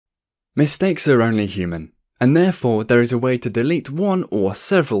Mistakes are only human, and therefore there is a way to delete one or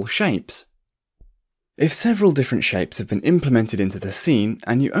several shapes. If several different shapes have been implemented into the scene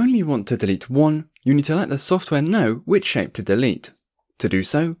and you only want to delete one, you need to let the software know which shape to delete. To do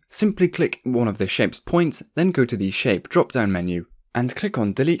so, simply click one of the shape's points, then go to the Shape drop-down menu and click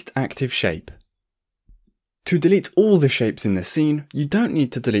on Delete Active Shape. To delete all the shapes in the scene, you don't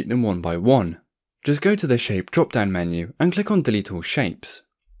need to delete them one by one. Just go to the Shape drop-down menu and click on Delete All Shapes.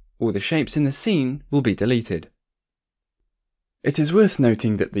 All the shapes in the scene will be deleted. It is worth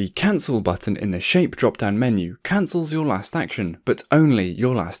noting that the Cancel button in the Shape drop-down menu cancels your last action, but only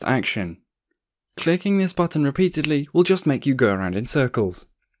your last action. Clicking this button repeatedly will just make you go around in circles.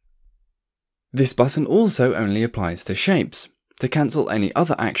 This button also only applies to shapes. To cancel any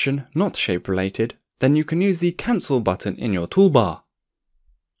other action not shape related, then you can use the Cancel button in your toolbar.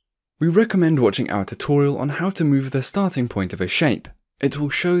 We recommend watching our tutorial on how to move the starting point of a shape. It will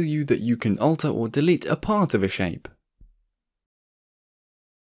show you that you can alter or delete a part of a shape.